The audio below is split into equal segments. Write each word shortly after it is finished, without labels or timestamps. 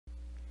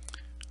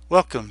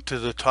Welcome to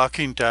the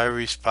Talking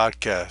Diaries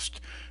podcast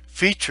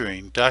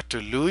featuring Dr.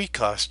 Louis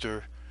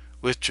Coster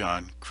with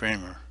John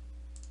Kramer.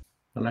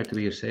 I like the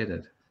way you say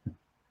that.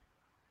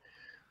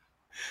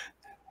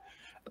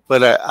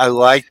 But I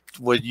like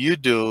what you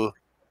do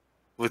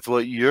with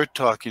what you're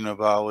talking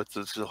about, with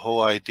the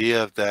whole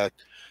idea of that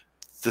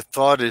the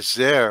thought is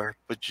there,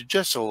 but you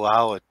just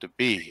allow it to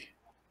be.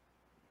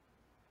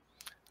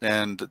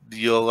 And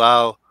you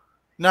allow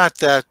not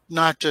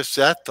just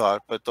that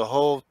thought, but the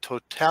whole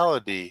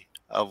totality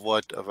of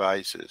what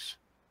arises.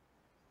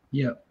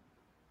 Yeah.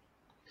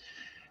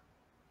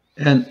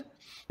 And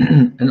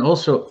and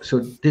also, so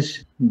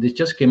this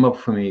just came up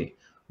for me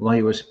while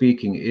you were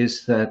speaking,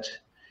 is that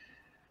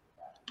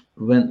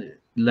when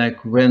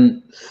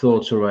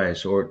thoughts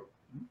arise, or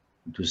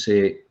to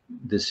say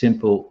the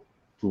simple,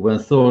 when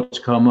thoughts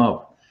come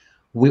up,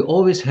 we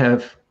always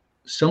have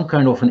some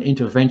kind of an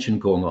intervention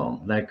going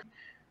on. Like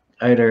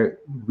either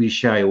we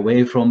shy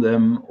away from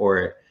them,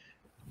 or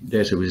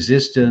there's a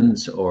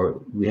resistance,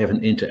 or we have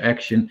an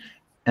interaction,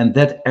 and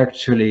that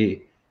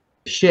actually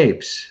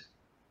shapes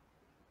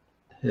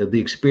the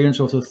experience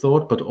of the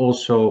thought, but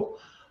also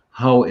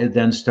how it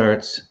then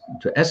starts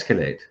to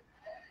escalate.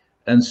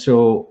 And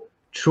so,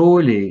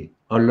 truly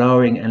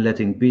allowing and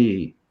letting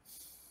be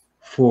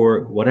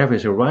for whatever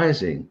is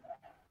arising,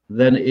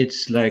 then then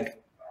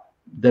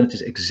it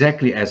is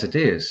exactly as it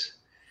is.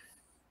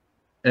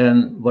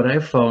 And what I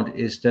found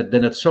is that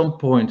then at some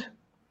point,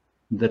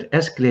 that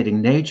escalating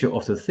nature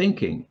of the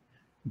thinking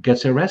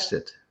gets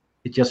arrested.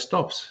 It just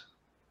stops.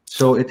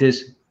 So it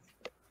is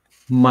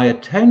my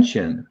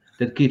attention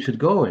that keeps it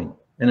going.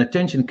 And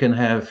attention can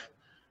have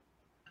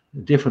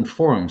different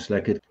forms.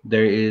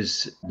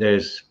 There's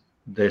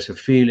a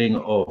feeling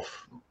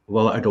of,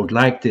 well, I don't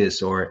like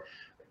this, or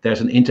there's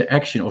an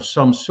interaction of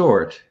some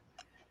sort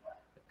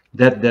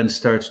that then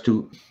starts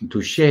to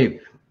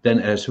shape then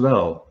as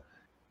well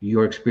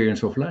your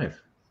experience of life.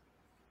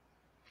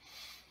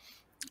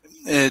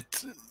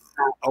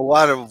 A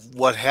lot of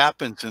what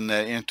happens in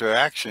that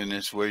interaction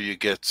is where you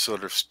get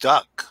sort of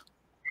stuck.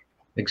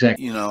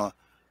 Exactly.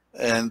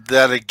 And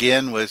that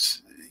again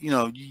was,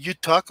 you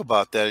talk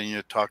about that in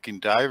your Talking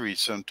Diaries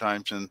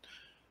sometimes, and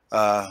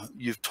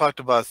you've talked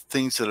about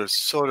things that are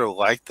sort of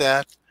like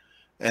that,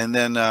 and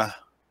then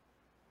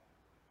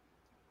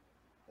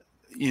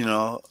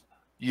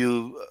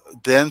you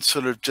then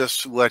sort of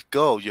just let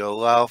go. You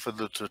allow for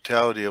the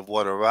totality of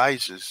what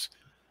arises,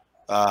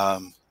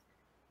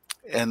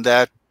 and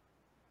that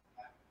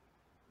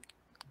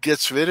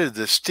gets rid of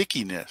the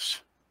stickiness.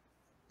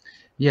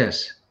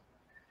 Yes.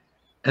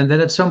 And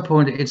then at some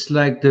point, it's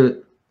like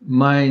the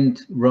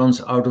mind runs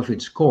out of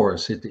its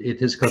course. It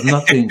has got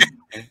nothing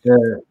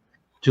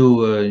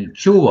to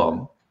chew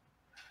on.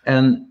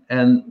 And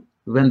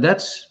when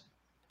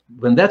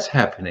that's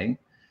happening,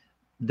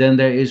 then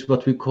there is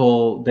what we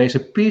call, there's a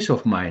peace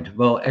of mind.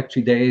 Well,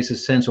 actually, there is a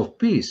sense of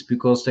peace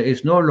because there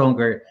is no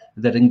longer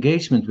that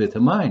engagement with the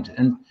mind.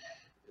 And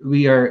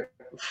we are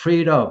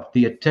freed up.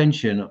 The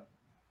attention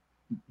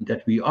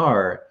that we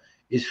are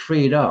is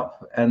freed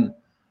up. And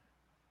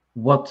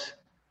what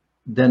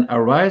then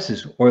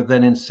arises, or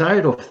then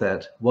inside of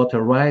that, what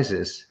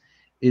arises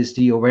is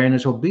the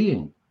awareness of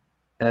being.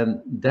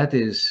 And that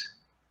is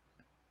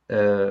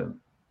then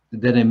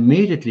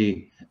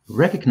immediately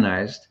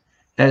recognized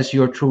as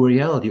your true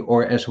reality,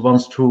 or as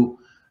one's true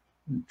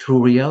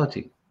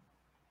reality.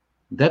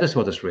 That is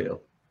what is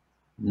real,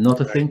 not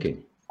the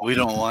thinking. We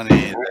don't want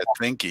any of that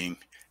thinking.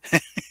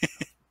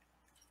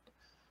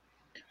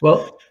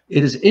 Well,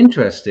 it is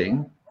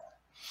interesting,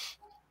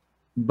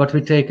 but we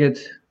take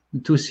it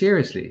too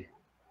seriously,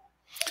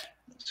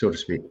 so to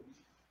speak.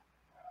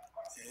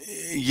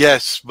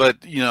 Yes, but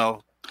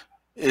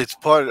it's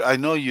part. I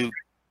know you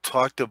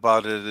talked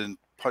about it in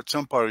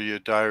some part of your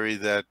diary,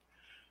 that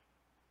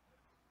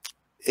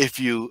if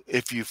you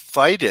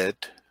fight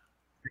it,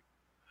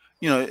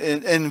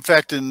 and in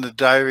fact, in the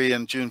diary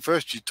on June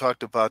 1st, you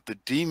talked about the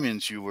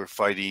demons you were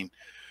fighting.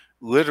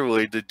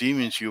 Literally, the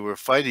demons you were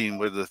fighting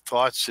were the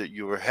thoughts that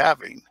you were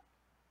having.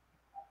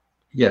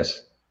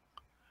 Yes.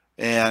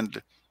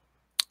 And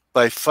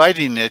by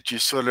fighting it, you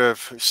sort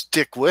of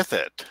stick with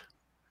it,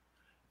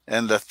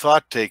 and the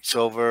thought takes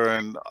over,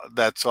 and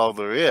that's all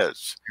there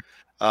is.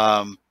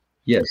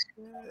 Yes.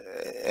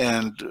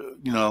 And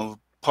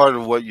part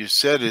of what you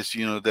said is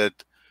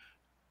that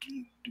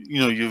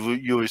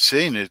you were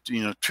saying it.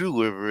 True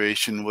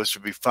liberation was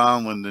to be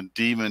found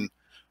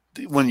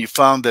when you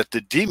found that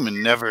the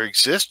demon never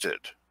existed.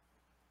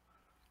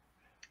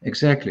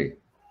 Exactly.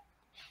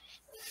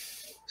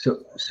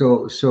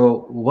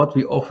 So what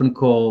we often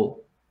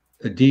call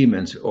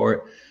demons,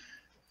 or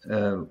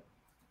to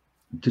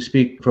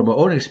speak from my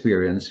own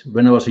experience,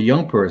 when I was a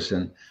young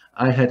person,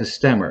 I had a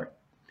stammer.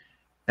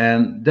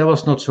 And that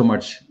was not so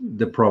much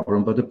the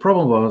problem, but the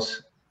problem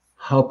was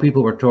how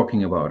people were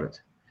talking about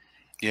it.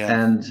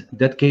 Yeah. And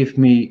that gave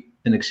me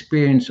an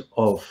experience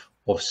of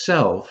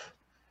self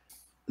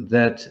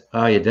that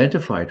I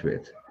identified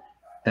with.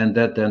 And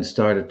that then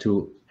started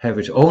to have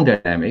its own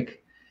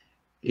dynamic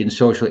in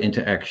social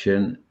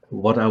interaction,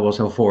 what I was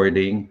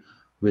avoiding,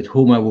 with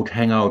whom I would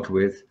hang out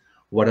with,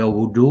 what I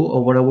would do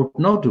or what I would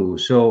not do.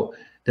 So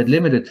that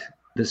limited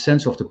the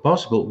sense of the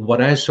possible,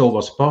 what I saw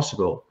was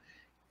possible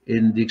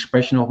in the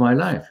expression of my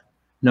life.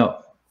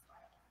 Now,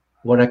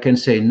 what I can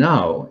say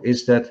now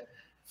is that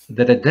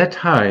at that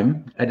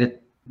time I did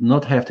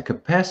not have the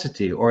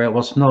capacity, or I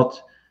was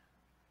not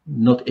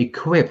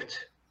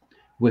equipped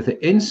with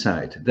the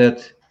insight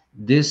that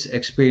this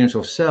experience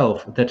of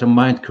self that the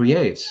mind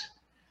creates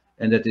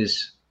and that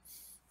is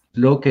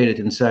located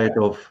inside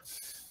of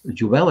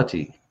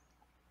duality,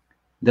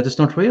 that is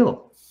not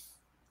real.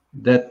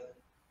 That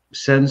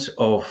sense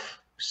of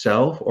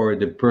self, or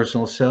the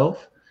personal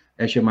self,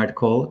 as you might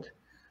call it,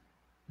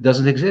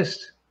 doesn't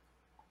exist.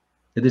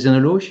 It is an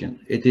illusion.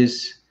 It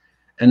is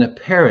an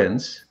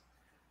appearance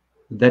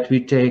that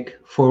we take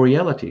for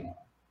reality.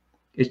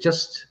 It's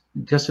just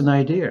an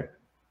idea.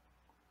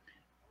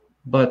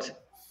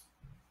 But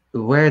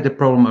where the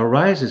problem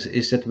arises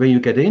is that when you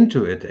get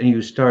into it and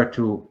you start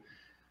to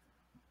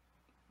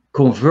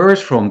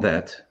converse from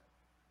that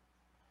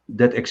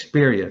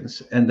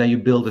experience, and then you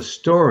build a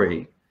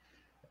story,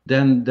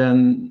 then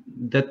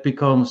that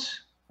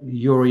becomes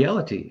your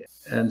reality.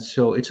 And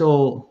so it's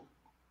all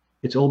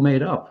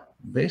made up,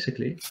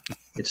 basically.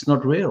 It's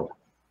not real.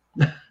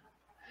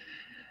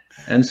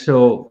 And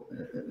so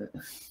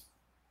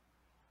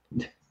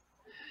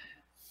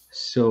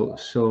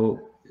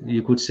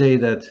you could say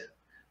that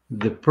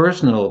the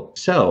personal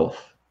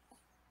self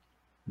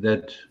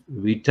that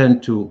we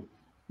tend to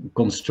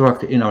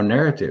construct in our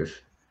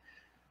narrative,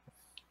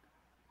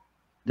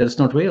 that is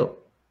not real.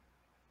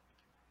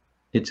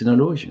 It's an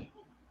illusion.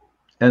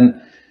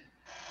 And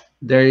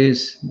there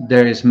is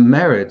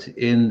merit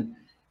in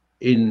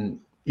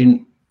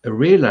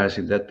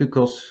realizing that,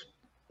 because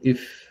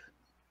if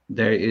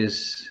there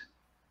is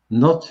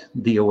not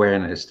the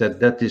awareness that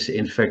that is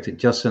in fact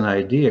just an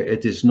idea,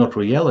 it is not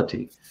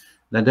reality,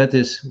 then that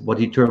is what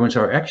determines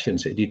our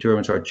actions, it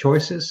determines our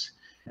choices,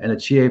 and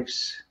it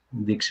shapes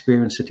the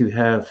experience that we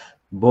have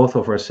both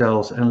of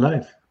ourselves and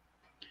life.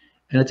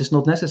 And it is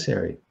not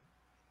necessary.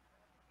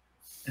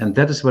 And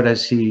that is what I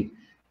see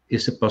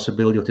is the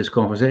possibility of this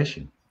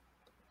conversation.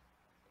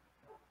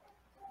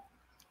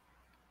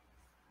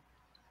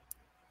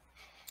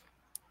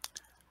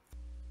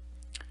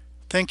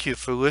 Thank you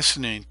for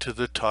listening to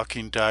the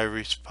Talking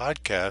Diaries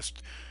podcast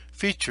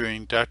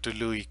featuring Dr.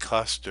 Louis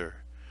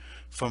Koster.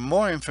 For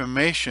more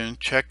information,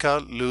 check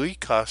out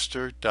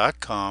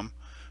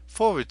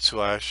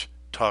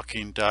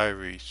louiskoster.com/Talking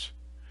Diaries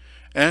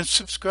and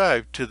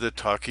subscribe to the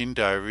Talking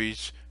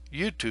Diaries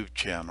YouTube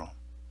channel.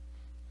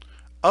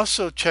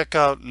 Also, check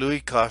out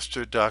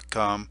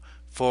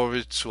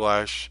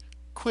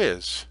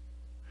louiskoster.com/quiz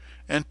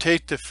and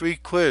take the free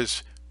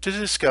quiz to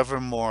discover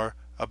more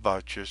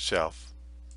about yourself.